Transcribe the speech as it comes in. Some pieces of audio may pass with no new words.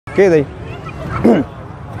کې دی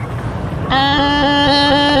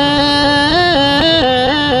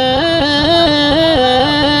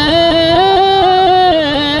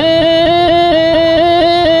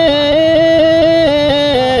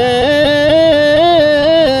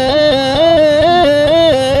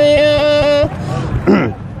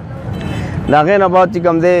دا غین آباد چې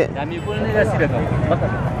کوم دی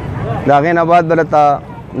دا غین آباد بلته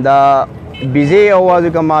دا بیزې اواز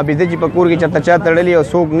کما بیزې چې په کور کې چرته چا تړلې او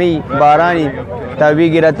څوک نه باراني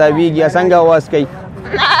تاویږي را تاویږي څنګه اواز کوي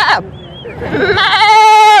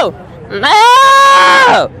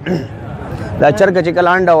دا چرګ چې کله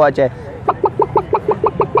انډه واچي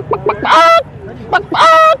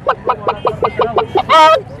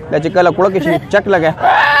دا چې کله کړه کې شي چک لګا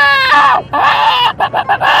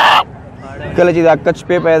کله چې دا کچ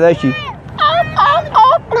په پیدا شي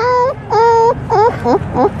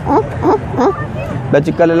دا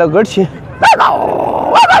چې کله لګړ شي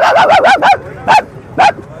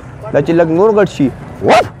دا چې لګ نور غړ شي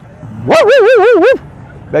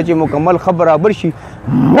دا چې مکمل خبر برابر شي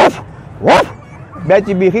بیا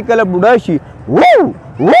چې بیخي کله بوډا شي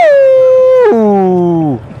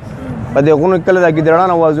په دې غونو کله دا ګیدړان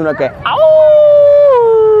اوازونه کوي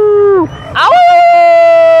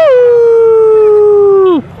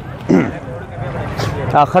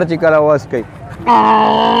آخر چې کله आवाज کوي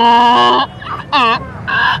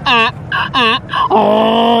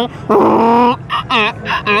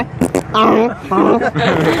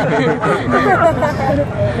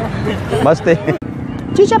بس ته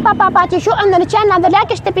Cicio papà pati shu andare cena da lei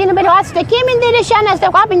che sta pieno per oste che mi dire cena sta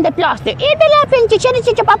qua in the plastic e per la pinci c'è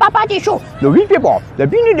cicio papà pati shu the we people the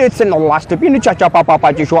bini dates in the last pini chacha papa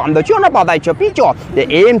pati shu and the chona pada chapicho the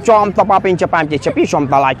aim chom papa pincha pamche chapichom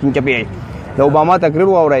pala kincha be the obama takrir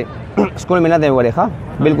हो रहा है स्कूल में ना दे वाले हाँ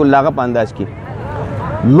बिल्कुल लागत अंदाज की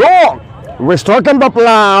Look, we're stuck in the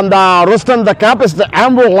plan. The Rustam, the campus, the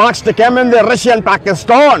Amber locks the camp in the Russia and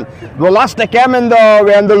Pakistan. The last the camp in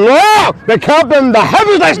the law, the camp in the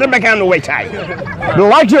heavy days the became the way time. The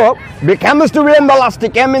like you, became the way in the last the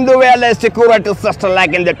camp in the way less security system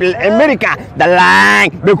like in the America, the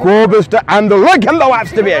line, the Cobus, and the look and the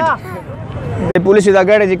watch the bed. Police इधर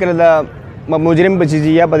गए जिक्र दा मुजरिम बची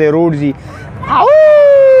जी या बदे रोड जी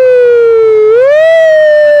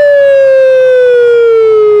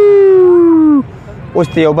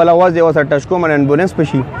उसते यो बला आवाज दे वसा टचको मन एम्बुलेंस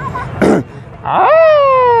पशी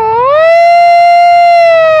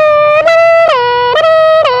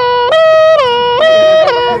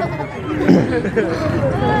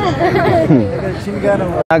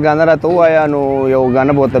गाना रहा तो आया नो यो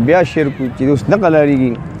गाना बहुत अभ्यास शेर कुछ उस नकल आ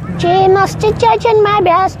रही Che must judging my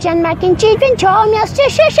best and making chief and chow must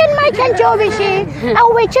session my can joe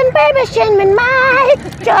a witch and baby shin min my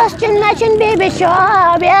just in matching baby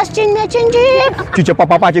shaw best in matching jeep chicha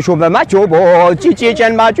papa pachi show the macho boy chichi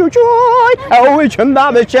chen macho choy a witch and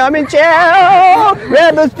baby chamin chow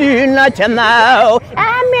rebel still not now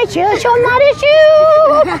I met you so not a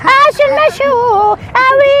shoe I should my shoe I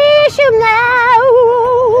wish you now